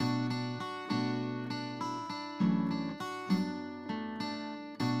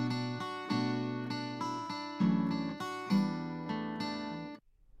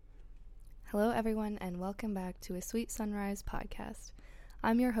Hello, everyone, and welcome back to A Sweet Sunrise podcast.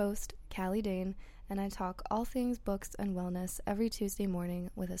 I'm your host, Kalli Dane, and I talk all things books and wellness every Tuesday morning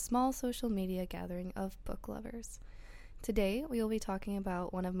with a small social media gathering of book lovers. Today, we will be talking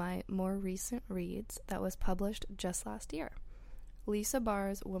about one of my more recent reads that was published just last year. Lisa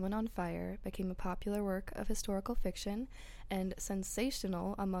Barr's Woman on Fire became a popular work of historical fiction and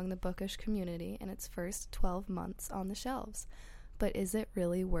sensational among the bookish community in its first 12 months on the shelves. But is it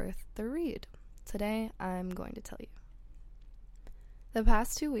really worth the read? Today, I'm going to tell you. The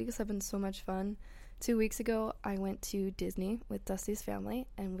past 2 weeks have been so much fun. 2 weeks ago, I went to Disney with Dusty's family,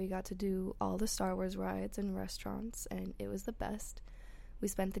 and we got to do all the Star Wars rides and restaurants, and it was the best. We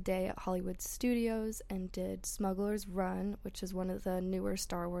spent the day at Hollywood Studios and did Smuggler's Run, which is one of the newer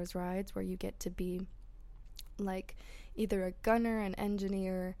Star Wars rides where you get to be like either a gunner, an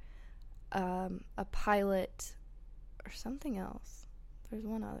engineer, a pilot, or something else. There's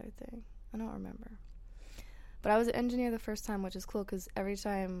one other thing. I don't remember. But I was an engineer the first time, which is cool because every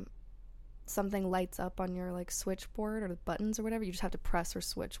time something lights up on your like switchboard or the buttons or whatever, you just have to press or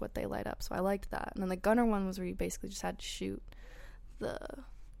switch what they light up. So I liked that. And then the gunner one was where you basically just had to shoot the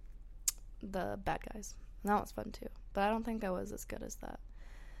bad guys. And that was fun too. But I don't think I was as good as that.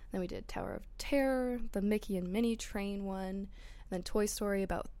 Then we did Tower of Terror, the Mickey and Minnie train one, and then Toy Story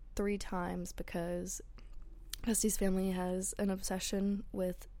about 3 times because Dusty's family has an obsession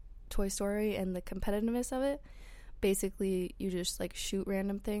with Toy Story and the competitiveness of it. Basically, you just like shoot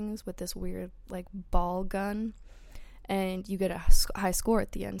random things with this weird like ball gun, and you get a high score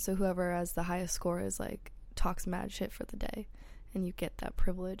at the end. So whoever has the highest score is like talks mad shit for the day, and you get that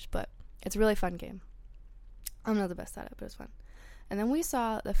privilege. But it's a really fun game. I'm not the best at it, but it's fun. And then we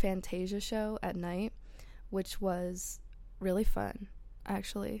saw the Fantasia show at night, which was really fun.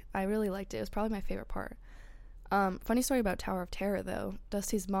 Actually, I really liked it. It was probably my favorite part. Funny story about Tower of Terror, though.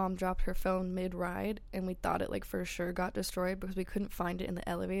 Dusty's mom dropped her phone mid-ride, and we thought it, like, for sure got destroyed because we couldn't find it in the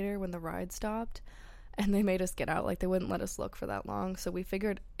elevator when the ride stopped, and they made us get out. Like, they wouldn't let us look for that long, so we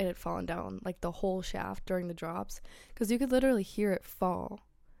figured it had fallen down, like, the whole shaft during the drops, because you could literally hear it fall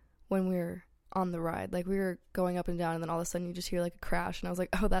when we were on the ride. Like, we were going up and down, and then all of a sudden you just hear, like, a crash, and I was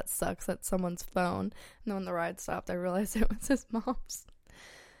like, oh, that sucks. That's someone's phone. And then when the ride stopped, I realized it was his mom's.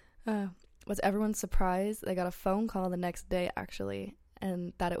 Was everyone surprised? They got a phone call the next day, actually,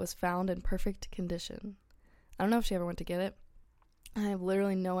 and that it was found in perfect condition. I don't know if she ever went to get it. I have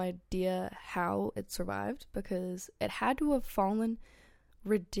literally no idea how it survived because it had to have fallen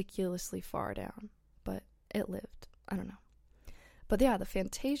ridiculously far down, but it lived. I don't know. But yeah, the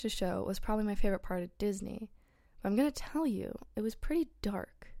Fantasia show was probably my favorite part of Disney. But I'm going to tell you, it was pretty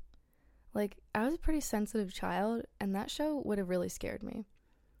dark. Like, I was a pretty sensitive child, and that show would have really scared me.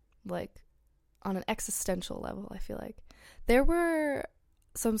 Like, on an existential level, I feel like. There were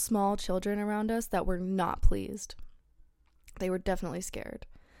some small children around us that were not pleased. They were definitely scared.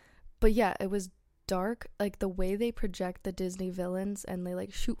 But yeah, it was dark. Like, the way they project the Disney villains and they,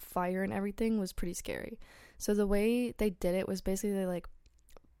 like, shoot fire and everything was pretty scary. So the way they did it was basically they, like,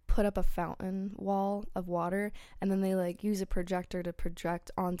 put up a fountain wall of water and then they, like, use a projector to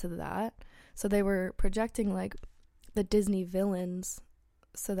project onto that. So they were projecting, like, the Disney villains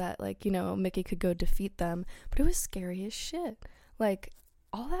so that, like, you know, Mickey could go defeat them. But it was scary as shit. Like,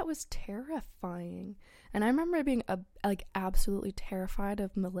 all that was terrifying. And I remember being, like, absolutely terrified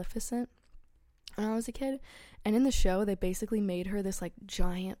of Maleficent when I was a kid. And in the show, they basically made her this, like,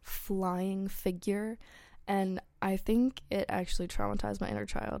 giant flying figure. And I think it actually traumatized my inner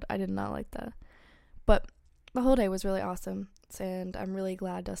child. I did not like that. But the whole day was really awesome. And I'm really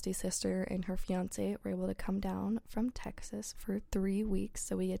glad Dusty's sister and her fiance were able to come down from Texas for 3 weeks.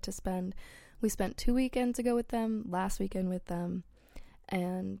 So we spent 2 weekends ago with them, last weekend with them,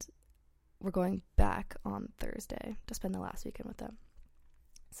 and we're going back on Thursday to spend the last weekend with them.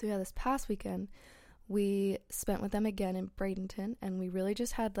 So yeah, this past weekend, we spent with them again in Bradenton, and we really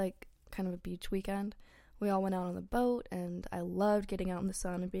just had like kind of a beach weekend. We all went out on the boat, and I loved getting out in the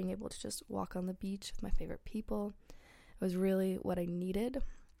sun and being able to just walk on the beach with my favorite people. It was really what I needed.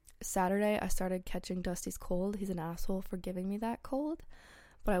 Saturday, I started catching Dusty's cold. He's an asshole for giving me that cold,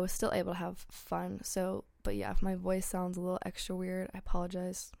 but I was still able to have fun. So, but yeah, if my voice sounds a little extra weird, I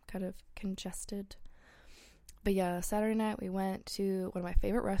apologize. Kind of congested. But yeah, Saturday night we went to one of my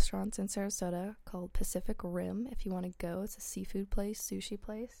favorite restaurants in Sarasota called Pacific Rim. If you want to go, it's a seafood place, sushi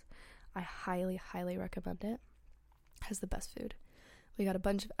place. I highly, highly recommend it. It has the best food. We got a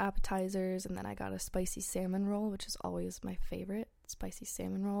bunch of appetizers, and then I got a spicy salmon roll, which is always my favorite. Spicy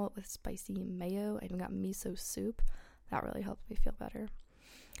salmon roll with spicy mayo. I even got miso soup. That really helped me feel better.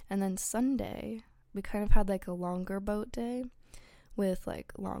 And then Sunday, we kind of had like a longer boat day. with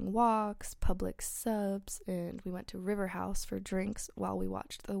like long walks, public subs, and we went to River House for drinks while we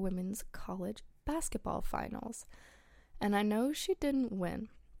watched the women's college basketball finals. And I know she didn't win,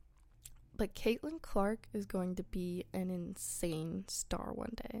 but Caitlin Clark is going to be an insane star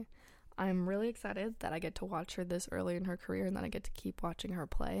one day. I'm really excited that I get to watch her this early in her career and that I get to keep watching her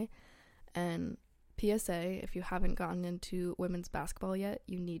play. And PSA, if you haven't gotten into women's basketball yet,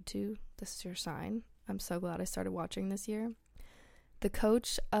 you need to. This is your sign. I'm so glad I started watching this year. The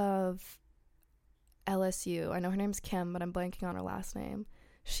coach of LSU, I know her name's Kim, but I'm blanking on her last name.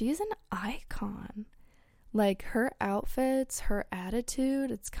 She's an icon. Like, her outfits, her attitude,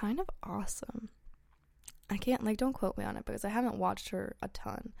 it's kind of awesome. I can't, like, don't quote me on it because I haven't watched her a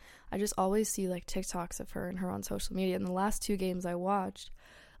ton. I just always see, like, TikToks of her and her on social media. And the last 2 games I watched,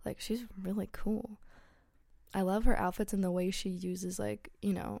 like, she's really cool. I love her outfits and the way she uses, like,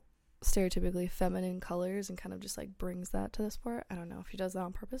 you know, stereotypically feminine colors and kind of just, like, brings that to the sport. I don't know if she does that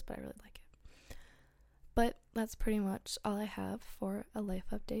on purpose, but I really like it. But that's pretty much all I have for a life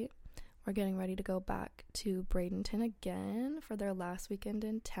update. We're getting ready to go back to Bradenton again for their last weekend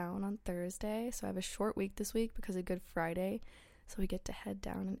in town on Thursday. So I have a short week this week because of Good Friday. So we get to head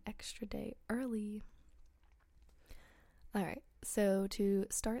down an extra day early. Alright, so to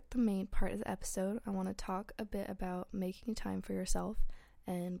start the main part of the episode, I want to talk a bit about making time for yourself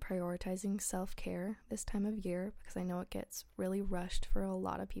and prioritizing self-care this time of year because I know it gets really rushed for a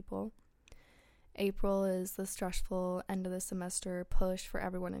lot of people. April is the stressful end of the semester push for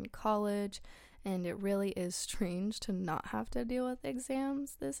everyone in college, and it really is strange to not have to deal with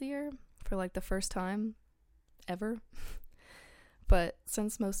exams this year for like the first time ever. But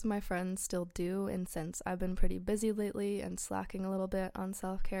since most of my friends still do, and since I've been pretty busy lately and slacking a little bit on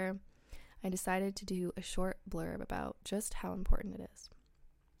self-care, I decided to do a short blurb about just how important it is.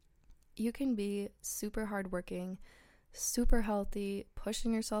 You can be super hardworking, super healthy,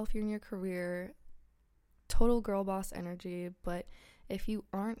 pushing yourself in your career, total girl boss energy, but if you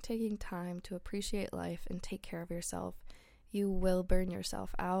aren't taking time to appreciate life and take care of yourself, you will burn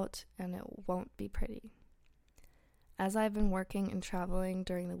yourself out and it won't be pretty. As I've been working and traveling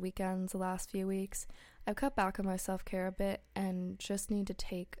during the weekends the last few weeks, I've cut back on my self-care a bit and just need to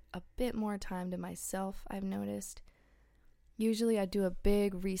take a bit more time to myself, I've noticed. Usually I do a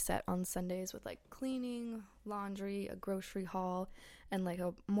big reset on Sundays with like cleaning, laundry, a grocery haul, and like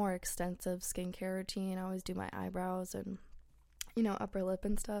a more extensive skincare routine. I always do my eyebrows and, you know, upper lip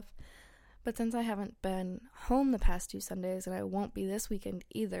and stuff. But since I haven't been home the past 2 Sundays and I won't be this weekend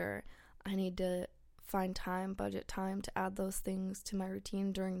either, I need to find time, budget time to add those things to my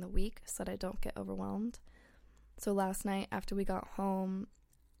routine during the week so that I don't get overwhelmed. So last night after we got home,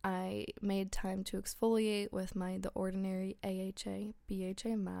 I made time to exfoliate with my The Ordinary AHA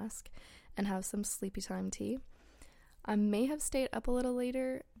BHA mask and have some sleepy time tea. I may have stayed up a little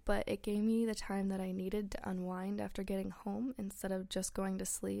later, but it gave me the time that I needed to unwind after getting home instead of just going to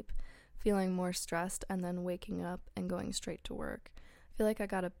sleep, feeling more stressed and then waking up and going straight to work. I feel like I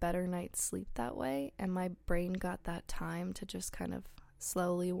got a better night's sleep that way, and my brain got that time to just kind of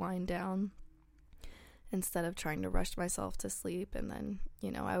slowly wind down instead of trying to rush myself to sleep. And then,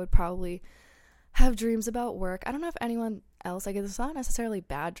 you know, I would probably have dreams about work. I don't know if anyone else, like, it's not necessarily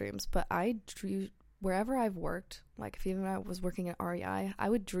bad dreams, but I dream wherever I've worked, like if even I was working at REI, I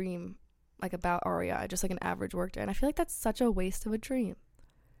would dream like about REI, just like an average work day. And I feel like that's such a waste of a dream.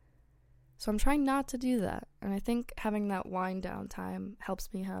 So I'm trying not to do that. And I think having that wind down time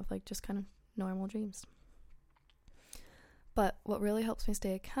helps me have like just kind of normal dreams. But what really helps me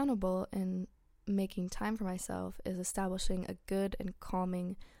stay accountable and making time for myself is establishing a good and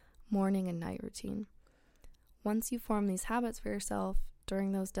calming morning and night routine. Once you form these habits for yourself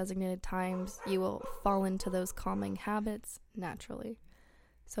during those designated times, you will fall into those calming habits naturally.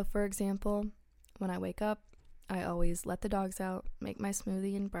 So for example, when I wake up, I always let the dogs out, make my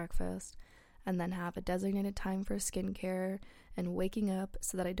smoothie and breakfast, and then have a designated time for skincare and waking up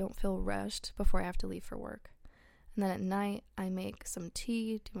so that I don't feel rushed before I have to leave for work. And then at night, I make some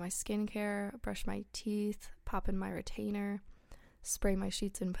tea, do my skincare, brush my teeth, pop in my retainer, spray my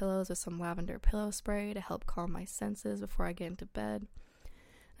sheets and pillows with some lavender pillow spray to help calm my senses before I get into bed.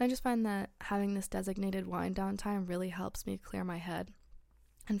 And I just find that having this designated wind down time really helps me clear my head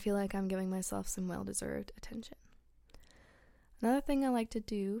and feel like I'm giving myself some well-deserved attention. Another thing I like to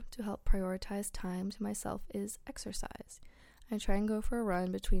do to help prioritize time to myself is exercise. I try and go for a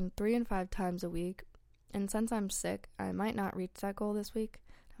run between 3 and 5 times a week. And since I'm sick, I might not reach that goal this week.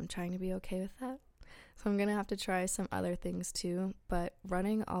 I'm trying to be okay with that. So I'm going to have to try some other things too. But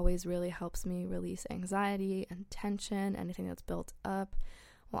running always really helps me release anxiety and tension, anything that's built up,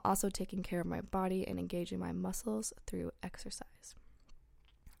 while also taking care of my body and engaging my muscles through exercise.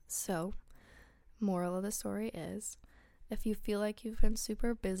 So, moral of the story is, if you feel like you've been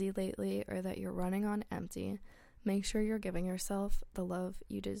super busy lately or that you're running on empty, make sure you're giving yourself the love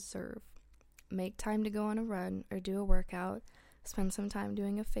you deserve. Make time to go on a run or do a workout, spend some time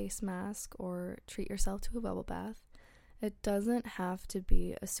doing a face mask, or treat yourself to a bubble bath. It doesn't have to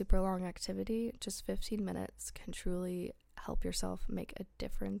be a super long activity. Just 15 minutes can truly help yourself make a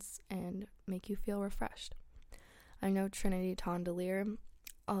difference and make you feel refreshed. I know Trinity Tondelier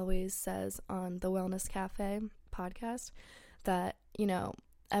always says on the Wellness Cafe podcast that,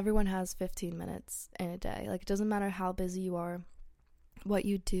 everyone has 15 minutes in a day. Like, it doesn't matter how busy you are, what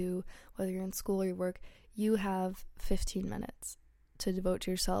you do, whether you're in school or you work, you have 15 minutes to devote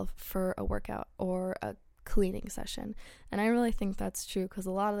to yourself for a workout or a cleaning session. And I really think that's true, because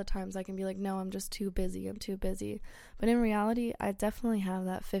a lot of the times I can be like, no, I'm just too busy. But in reality, I definitely have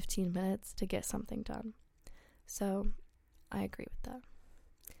that 15 minutes to get something done. So I agree with that.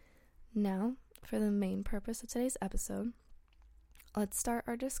 Now, for the main purpose of today's episode, let's start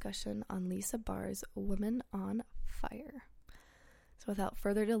our discussion on Lisa Barr's Women on Fire. So without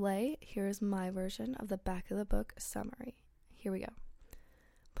further delay, here is my version of the back of the book summary. Here we go.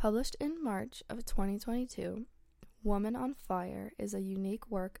 Published in March of 2022, Woman on Fire is a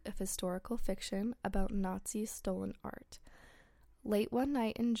unique work of historical fiction about Nazi stolen art. Late one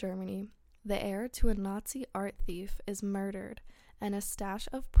night in Germany, the heir to a Nazi art thief is murdered, and a stash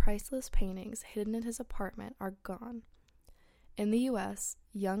of priceless paintings hidden in his apartment are gone. In the U.S.,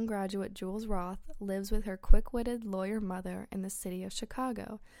 young graduate Jules Roth lives with her quick-witted lawyer mother in the city of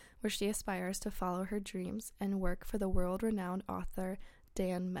Chicago, where she aspires to follow her dreams and work for the world-renowned author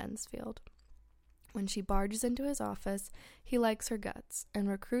Dan Mansfield. When she barges into his office, he likes her guts and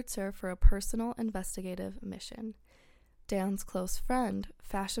recruits her for a personal investigative mission. Dan's close friend,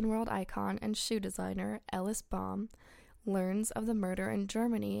 fashion world icon and shoe designer Ellis Baum, learns of the murder in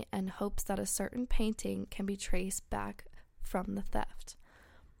Germany and hopes that a certain painting can be traced back from the theft.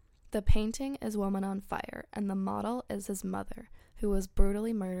 The painting is Woman on Fire, and the model is his mother, who was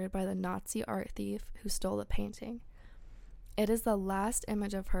brutally murdered by the Nazi art thief who stole the painting. It is the last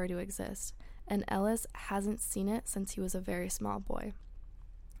image of her to exist, and Ellis hasn't seen it since he was a very small boy.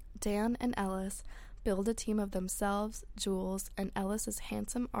 Dan and Ellis build a team of themselves, Jules, and Ellis's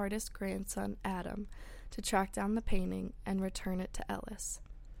handsome artist grandson, Adam, to track down the painting and return it to Ellis.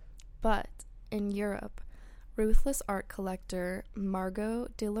 But in Europe, ruthless art collector Margot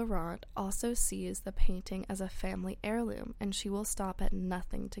de Laurent also sees the painting as a family heirloom, and she will stop at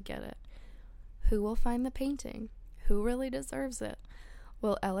nothing to get it. Who will find the painting? Who really deserves it?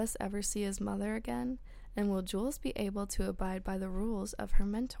 Will Ellis ever see his mother again? And will Jules be able to abide by the rules of her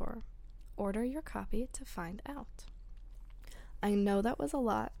mentor? Order your copy to find out. I know that was a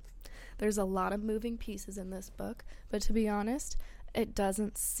lot. There's a lot of moving pieces in this book, but to be honest, it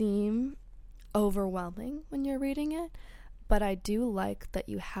doesn't seem overwhelming when you're reading it, but I do like that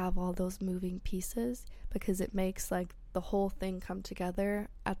you have all those moving pieces, because it makes like the whole thing come together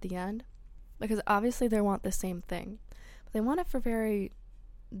at the end, because obviously they want the same thing, but they want it for very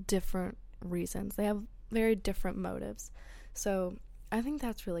different reasons. They have very different motives, so I think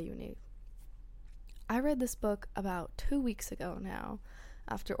that's really unique. I read this book about 2 weeks ago now.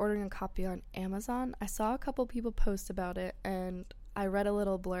 After ordering a copy on Amazon, I saw a couple people post about it, and I read a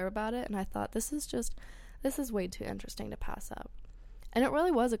little blurb about it, and I thought, this is way too interesting to pass up. And it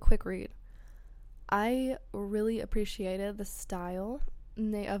really was a quick read. I really appreciated the style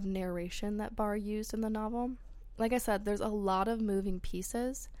of narration that Barr used in the novel. Like I said, there's a lot of moving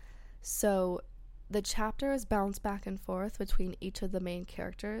pieces, so the chapters bounce back and forth between each of the main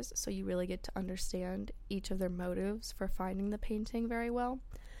characters, so you really get to understand each of their motives for finding the painting very well.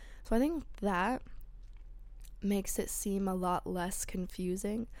 So I think that makes it seem a lot less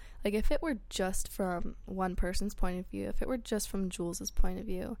confusing. Like, if it were just from one person's point of view, if it were just from Jules's point of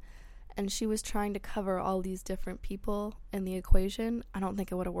view, and she was trying to cover all these different people in the equation, I don't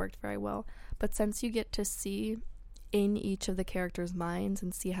think it would have worked very well. But since you get to see in each of the characters' minds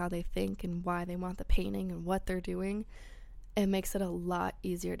and see how they think and why they want the painting and what they're doing, it makes it a lot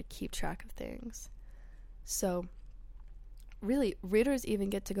easier to keep track of things. So really, readers even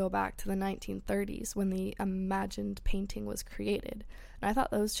get to go back to the 1930s when the imagined painting was created. And I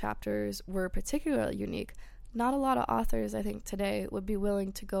thought those chapters were particularly unique. Not a lot of authors, I think, today would be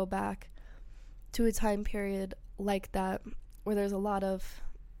willing to go back to a time period like that, where there's a lot of,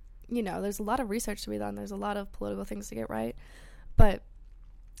 there's a lot of research to be done. There's a lot of political things to get right. But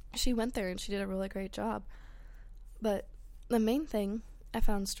she went there and she did a really great job. But the main thing I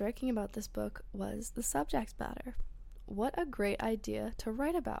found striking about this book was the subject matter. What a great idea to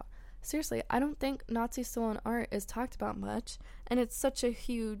write about. seriously, I don't think Nazi stolen art is talked about much, and it was such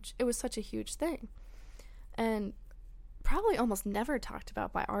a huge thing. And probably almost never talked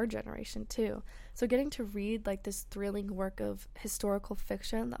about by our generation too. So getting to read like this thrilling work of historical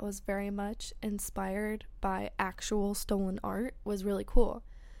fiction that was very much inspired by actual stolen art was really cool.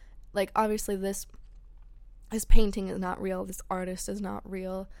 Like, obviously this painting is not real, this artist is not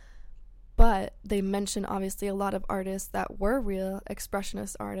real, but they mention obviously a lot of artists that were real,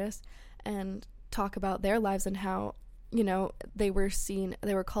 expressionist artists, and talk about their lives and how, you know, they were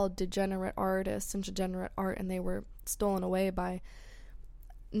called degenerate artists and degenerate art, and they were stolen away by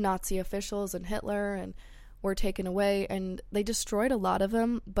Nazi officials and Hitler and were taken away, and they destroyed a lot of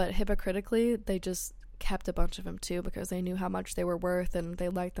them, but hypocritically they just kept a bunch of them too because they knew how much they were worth and they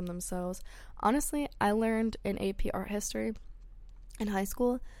liked them themselves. Honestly, I learned in AP art history in high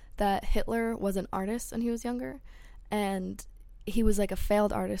school that Hitler was an artist when he was younger, and he was like a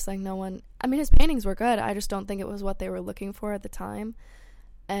failed artist. Like, his paintings were good, I just don't think it was what they were looking for at the time.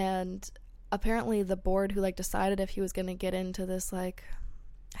 And apparently the board who like decided if he was going to get into this, like,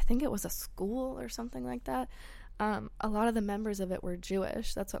 I think it was a school or something like that, a lot of the members of it were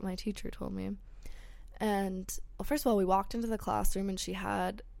Jewish. That's what my teacher told me. And well, first of all, we walked into the classroom and she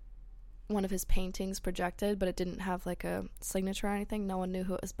had one of his paintings projected, but it didn't have like a signature or anything. No one knew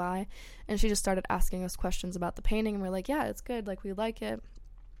who it was by, and she just started asking us questions about the painting, and we're like, yeah, it's good, like, we like it,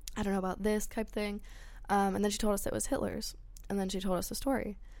 I don't know about this type thing. And then she told us it was Hitler's, and then she told us the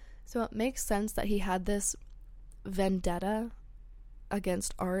story. So it makes sense that he had this vendetta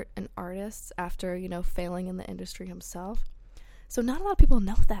against art and artists after, you know, failing in the industry himself. So not a lot of people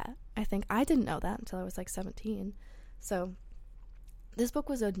know that. I think I didn't know that until I was like 17. So this book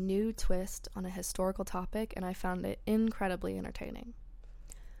was a new twist on a historical topic, and I found it incredibly entertaining.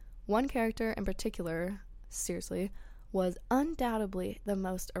 One character in particular, seriously, was undoubtedly the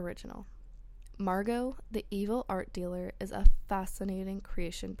most original. Margot, the evil art dealer, is a fascinating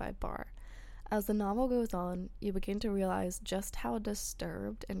creation by Barr. As the novel goes on, you begin to realize just how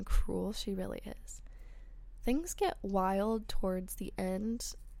disturbed and cruel she really is. Things get wild towards the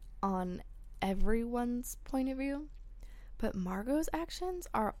end on everyone's point of view, but Margot's actions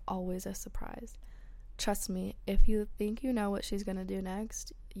are always a surprise. Trust me, if you think you know what she's gonna do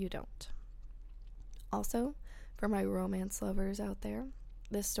next, you don't. Also, for my romance lovers out there,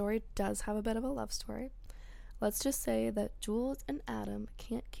 this story does have a bit of a love story. Let's just say that Jules and Adam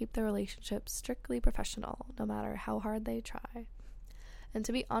can't keep their relationship strictly professional, no matter how hard they try. And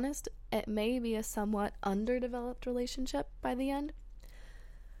to be honest, it may be a somewhat underdeveloped relationship by the end,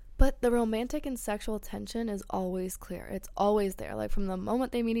 but the romantic and sexual tension is always clear. It's always there. Like, from the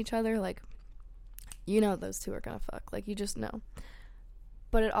moment they meet each other, like, you know those two are gonna fuck. Like, you just know.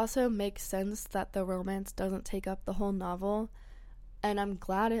 But it also makes sense that the romance doesn't take up the whole novel, and I'm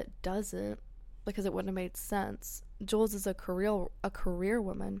glad it doesn't, because it wouldn't have made sense. Jules is a career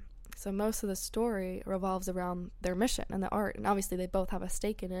woman, so most of the story revolves around their mission and the art, and obviously they both have a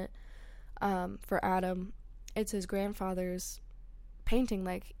stake in it. For Adam, it's his grandfather's painting.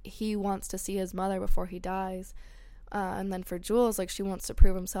 Like, he wants to see his mother before he dies, and then for Jules, like, she wants to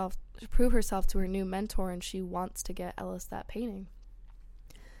prove herself to her new mentor, and she wants to get Ellis that painting.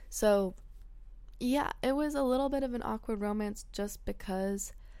 So yeah, it was a little bit of an awkward romance just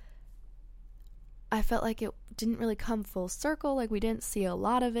because I felt like it didn't really come full circle. Like, we didn't see a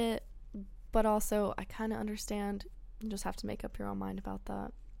lot of it, but also I kind of understand. You just have to make up your own mind about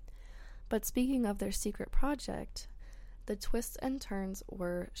that. But speaking of their secret project, the twists and turns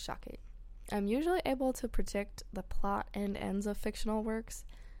were shocking. I'm usually able to predict the plot and ends of fictional works,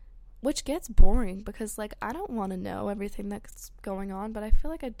 which gets boring because, like, I don't want to know everything that's going on, but I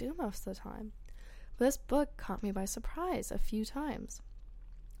feel like I do most of the time. But this book caught me by surprise a few times,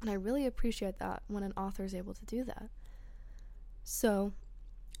 and I really appreciate that when an author is able to do that. So,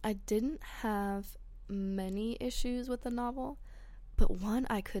 I didn't have many issues with the novel, but one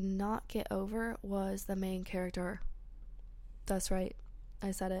I could not get over was the main character. That's right,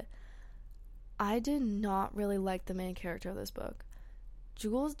 I said it. I did not really like the main character of this book.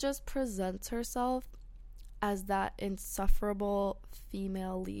 Jules just presents herself as that insufferable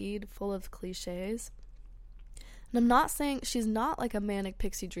female lead full of cliches. And I'm not saying she's not like a manic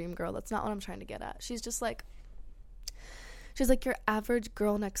pixie dream girl. That's not what I'm trying to get at. She's just like, she's like your average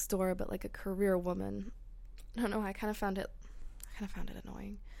girl next door, but like a career woman. I don't know, I kind of found it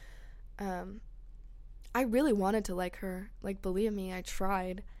annoying. I really wanted to like her. Like, believe me, I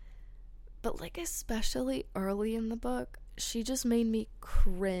tried. But like, especially early in the book, she just made me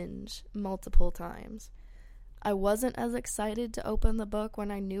cringe multiple times. I wasn't as excited to open the book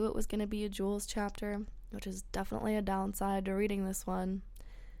when I knew it was going to be a Jules chapter, which is definitely a downside to reading this one.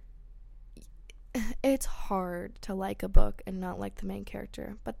 It's hard to like a book and not like the main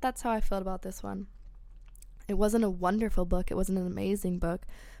character, but that's how I felt about this one. It wasn't a wonderful book, it wasn't an amazing book,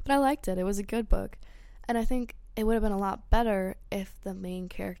 but I liked it. It was a good book. And I think it would have been a lot better if the main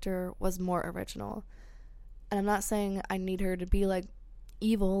character was more original. And I'm not saying I need her to be like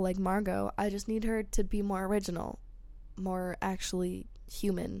evil like Margot. I just need her to be more original, more actually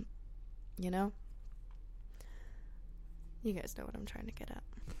human, you know? You guys know what I'm trying to get at.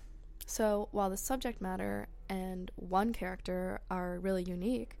 So while the subject matter and one character are really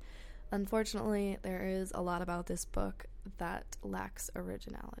unique, unfortunately there is a lot about this book that lacks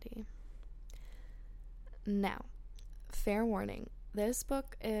originality. Now, fair warning, this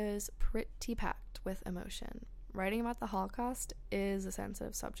book is pretty packed with emotion. Writing about the Holocaust is a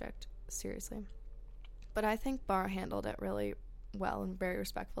sensitive subject, seriously. But I think Barr handled it really well and very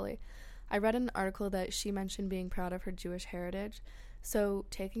respectfully. I read an article that she mentioned being proud of her Jewish heritage, so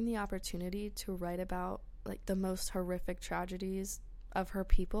taking the opportunity to write about like the most horrific tragedies of her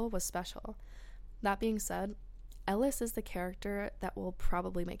people was special. That being said, Ellis is the character that will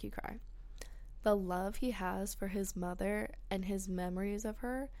probably make you cry. The love he has for his mother and his memories of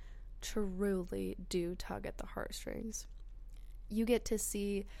her truly do tug at the heartstrings. You get to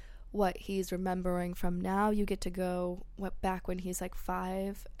see what he's remembering from now. You get to go back when he's like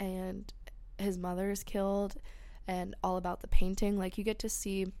 5 and his mother is killed, and all about the painting. Like, you get to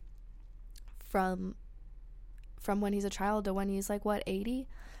see from when he's a child to when he's like 80,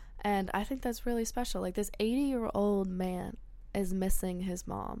 and I think that's really special. Like, this 80-year-old man is missing his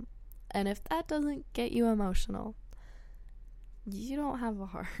mom, and if that doesn't get you emotional, you don't have a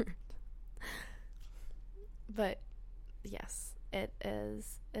heart. But yes,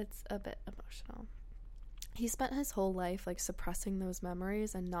 it's a bit emotional. He spent his whole life like suppressing those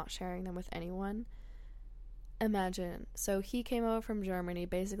memories and not sharing them with anyone. Imagine, so he came over from Germany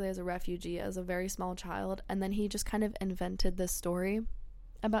basically as a refugee, as a very small child, and then he just kind of invented this story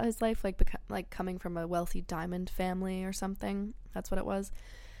about his life, like coming from a wealthy diamond family or something. That's what it was.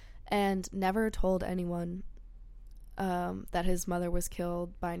 And never told anyone that his mother was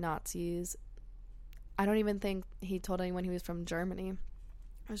killed by Nazis. I don't even think he told anyone he was from Germany.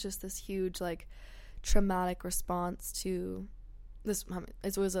 It was just this huge, like, traumatic response to this.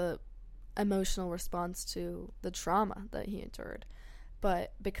 It was a emotional response to the trauma that he endured.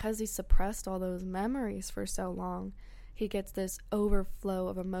 But because he suppressed all those memories for so long, he gets this overflow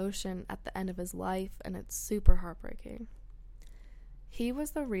of emotion at the end of his life, and it's super heartbreaking. He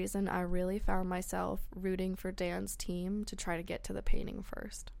was the reason I really found myself rooting for Dan's team to try to get to the painting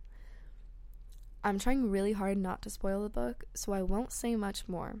first. I'm trying really hard not to spoil the book, so I won't say much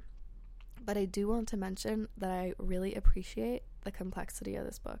more. But I do want to mention that I really appreciate the complexity of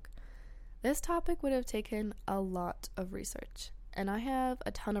this book. This topic would have taken a lot of research, and I have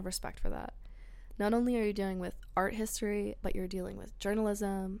a ton of respect for that. Not only are you dealing with art history, but you're dealing with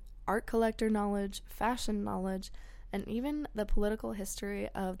journalism, art collector knowledge, fashion knowledge, and even the political history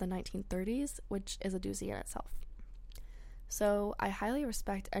of the 1930s, which is a doozy in itself. So I highly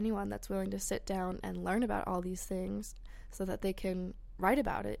respect anyone that's willing to sit down and learn about all these things so that they can write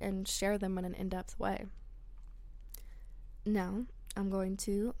about it and share them in an in-depth way. Now, I'm going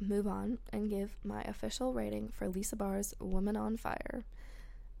to move on and give my official rating for Lisa Barr's Woman on Fire.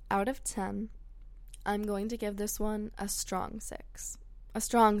 Out of 10, I'm going to give this one a strong 6. A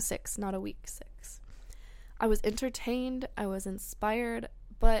strong 6, not a weak 6. I was entertained, I was inspired,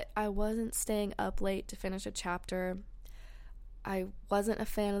 but I wasn't staying up late to finish a chapter. I wasn't a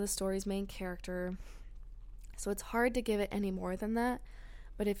fan of the story's main character, so it's hard to give it any more than that.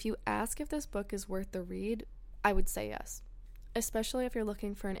 But if you ask if this book is worth the read, I would say yes. Especially if you're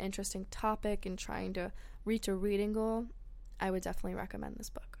looking for an interesting topic and trying to reach a reading goal, I would definitely recommend this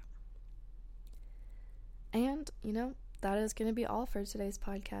book. And, that is going to be all for today's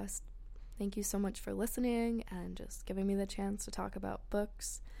podcast. Thank you so much for listening and just giving me the chance to talk about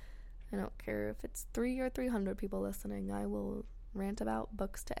books. I don't care if it's 3 or 300 people listening. I will rant about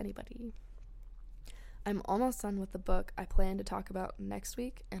books to anybody. I'm almost done with the book I plan to talk about next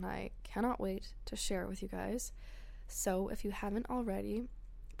week, and I cannot wait to share it with you guys. So if you haven't already,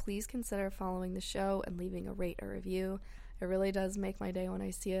 please consider following the show and leaving a rate or review. It really does make my day when I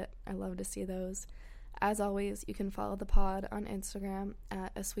see it. I love to see those. As always, you can follow the pod on Instagram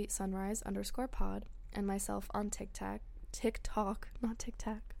at asweetsunrise_pod and myself on TikTok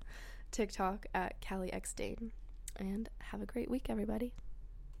at KalliXDane. And have a great week, everybody.